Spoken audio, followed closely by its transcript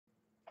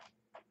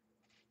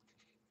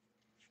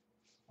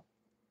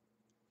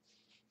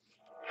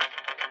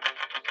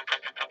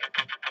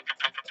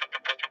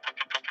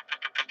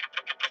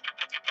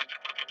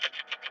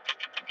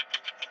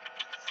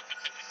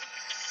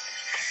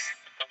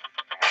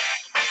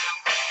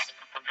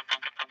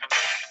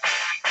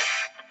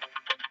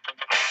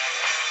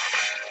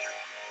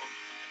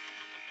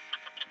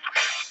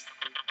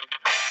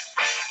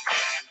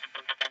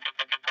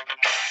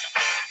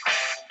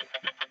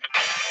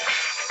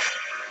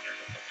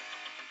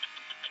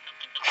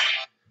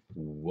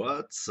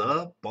What's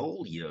up,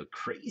 all you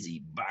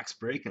crazy box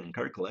breaking,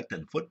 card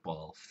collecting,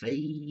 football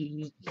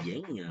fans?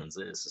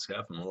 This is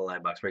Scott from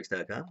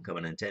LiveBoxBreaks.com,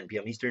 coming in 10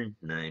 p.m. Eastern,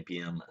 9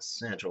 p.m.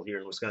 Central here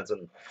in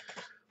Wisconsin.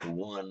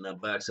 One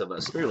box of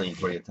Sterling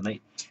for you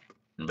tonight.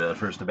 The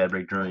first bad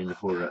break drawing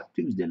for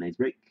Tuesday night's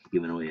break,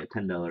 giving away a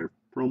 $10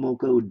 promo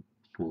code.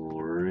 We'll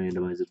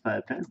randomize it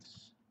 5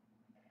 times.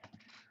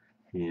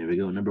 Here we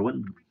go. Number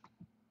 1,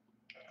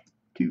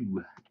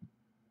 2,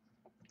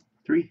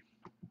 3,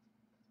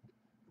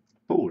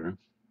 4.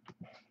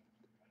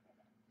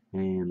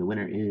 And the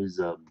winner is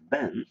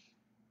Ben.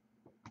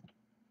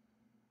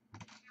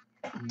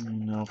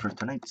 Now for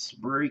tonight's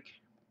break.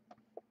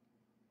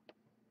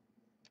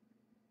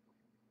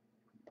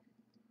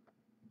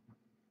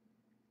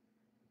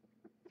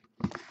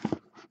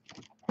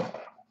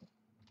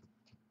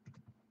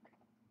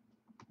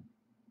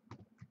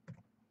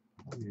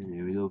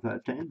 Here we go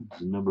 5 times.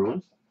 Number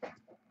 1,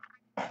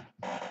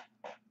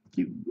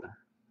 2,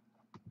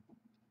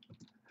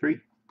 3,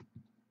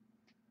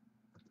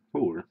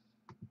 4,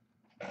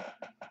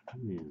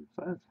 and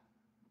 5.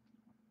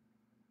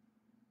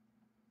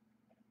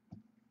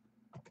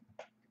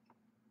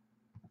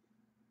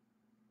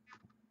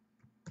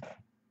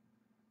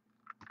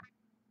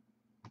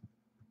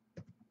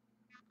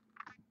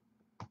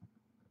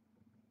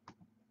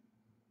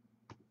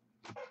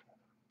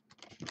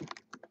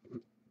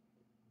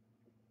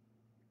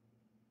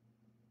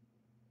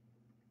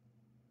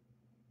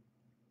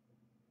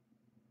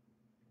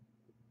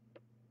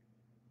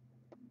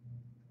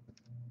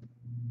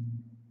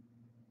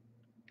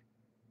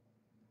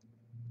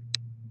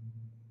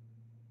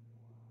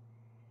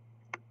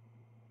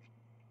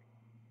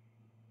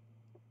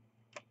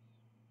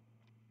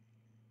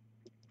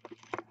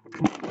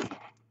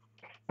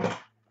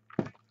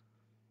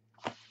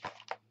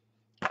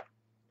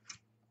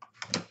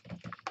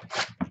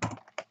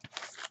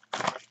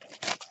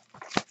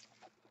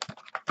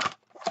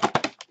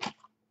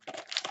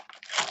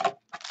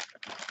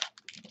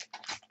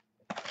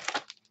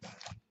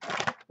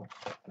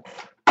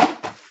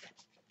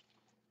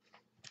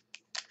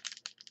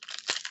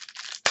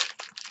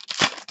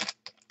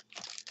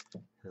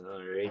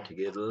 Alright,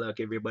 good luck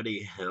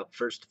everybody. Up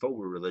first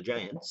for the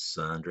Giants,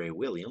 Andre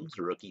Williams,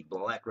 rookie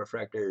black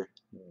refractor,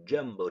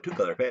 jumbo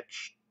 2-color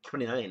patch,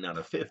 29 out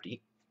of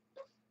 50.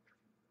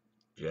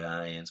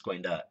 Giants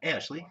going to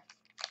Ashley.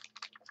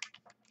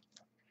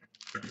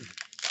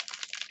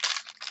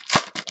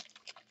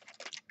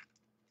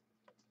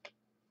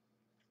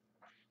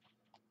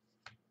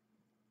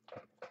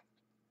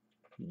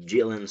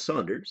 Jalen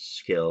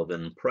Saunders,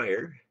 Kelvin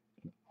Pryor,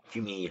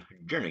 Jimmy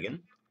Jernigan,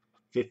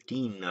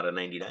 15 out of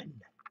 99.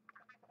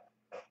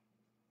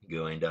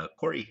 Going to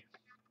Corey.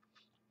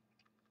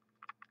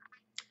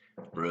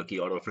 Rookie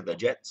auto for the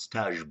Jets,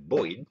 Taj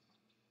Boyd.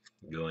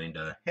 Going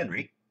to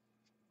Henry.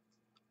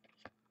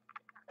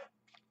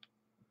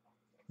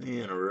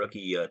 And a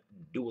rookie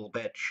dual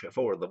patch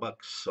for the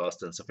Bucks,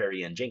 Austin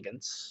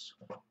Seferian-Jenkins.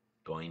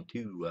 Going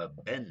to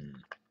Ben.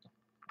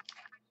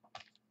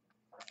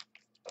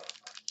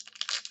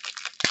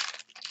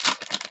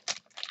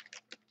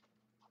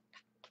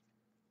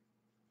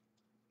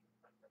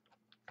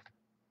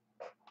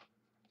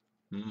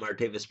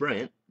 Martavis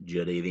Bryant,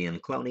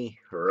 Jadeveon Clowney,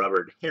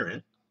 Robert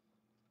Herron.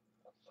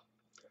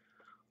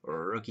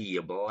 Rookie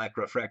black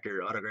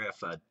refractor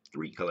autograph,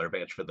 3-color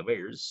patch for the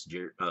Bears,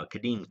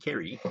 Kadeem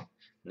Carey,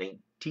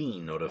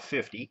 19 out of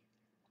 50.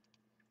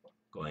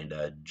 Going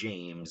to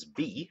James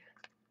B.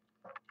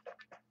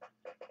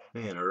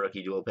 And a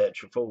rookie dual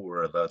patch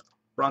for the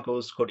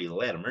Broncos, Cody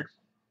Latimer.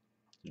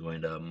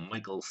 Going to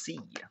Michael C.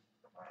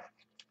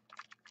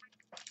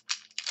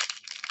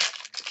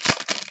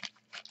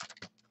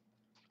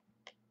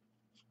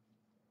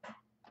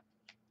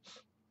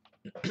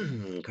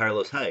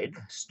 Carlos Hyde,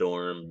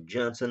 Storm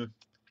Johnson.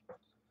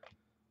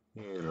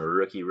 And a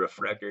rookie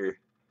refractor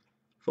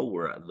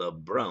for the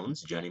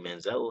Browns, Johnny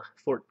Manziel,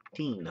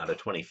 14 out of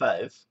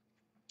 25.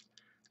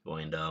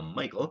 Going to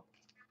Michael.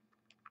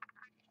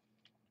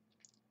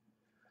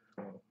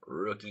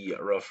 Rookie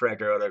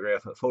refractor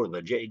autograph for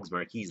the Jags,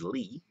 Marquise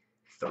Lee,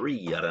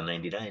 3 out of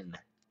 99.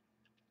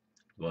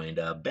 Going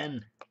to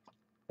Ben.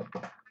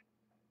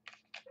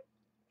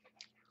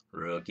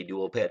 Rookie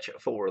dual patch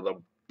for the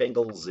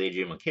Bengals,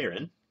 AJ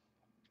McCarron.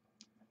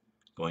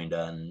 Going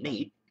to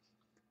Nate.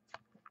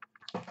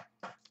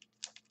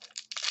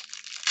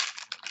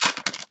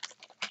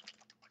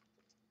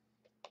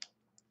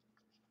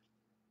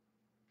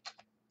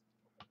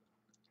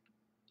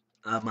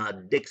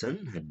 Ahmad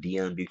Dixon,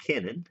 Deion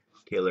Buchanan,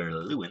 Taylor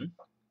Lewin.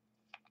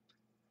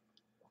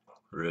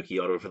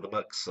 Rookie auto for the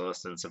Bucks,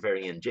 Austin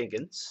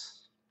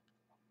Seferian-Jenkins.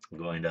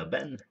 Going to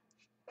Ben.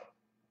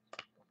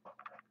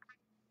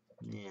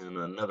 And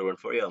another one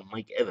for you,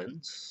 Mike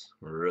Evans,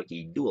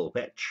 rookie dual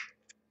patch.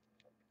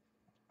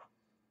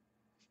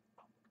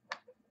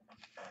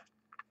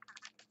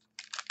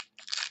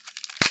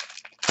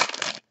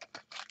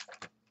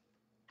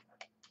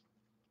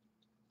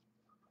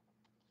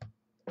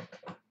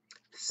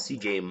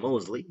 CJ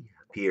Mosley,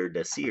 Pierre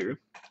Desir,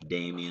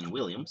 Damian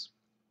Williams.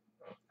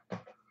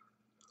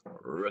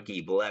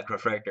 Rookie black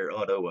refractor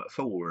auto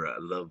for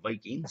the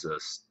Vikings,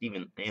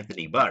 Stephen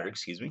Anthony Barr,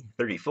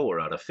 34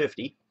 out of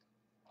 50.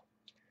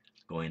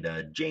 Going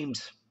to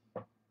James.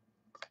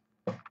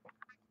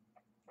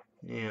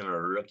 And a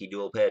rookie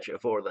dual patch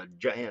for the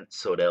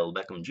Giants, Odell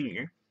Beckham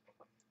Jr.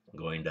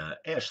 Going to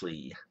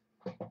Ashley.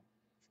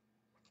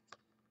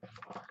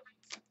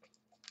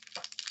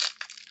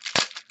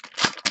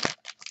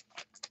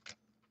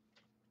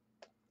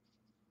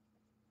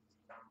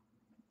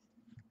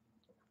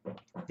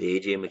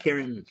 AJ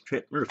McCarron,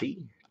 Trent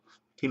Murphy,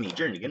 Timmy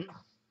Jernigan.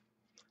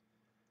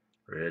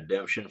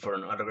 Redemption for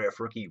an autograph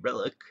rookie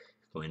relic.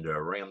 Going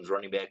to Rams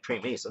running back Trey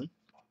Mason.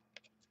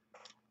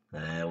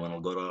 That one will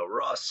go to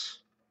Ross.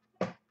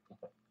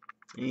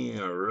 And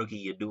a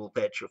rookie dual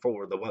patch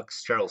for the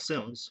Bucks, Charles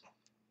Sims.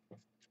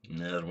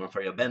 Another one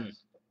for you, Ben.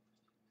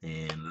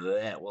 And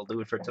that will do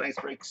it for tonight's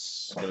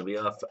breaks. Going to be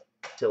off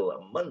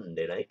till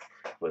Monday night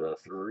with a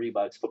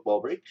 3-box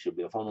football break. Should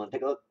be a fun one.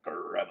 Take a look,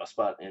 grab a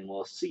spot, and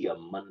we'll see you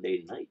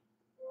Monday night.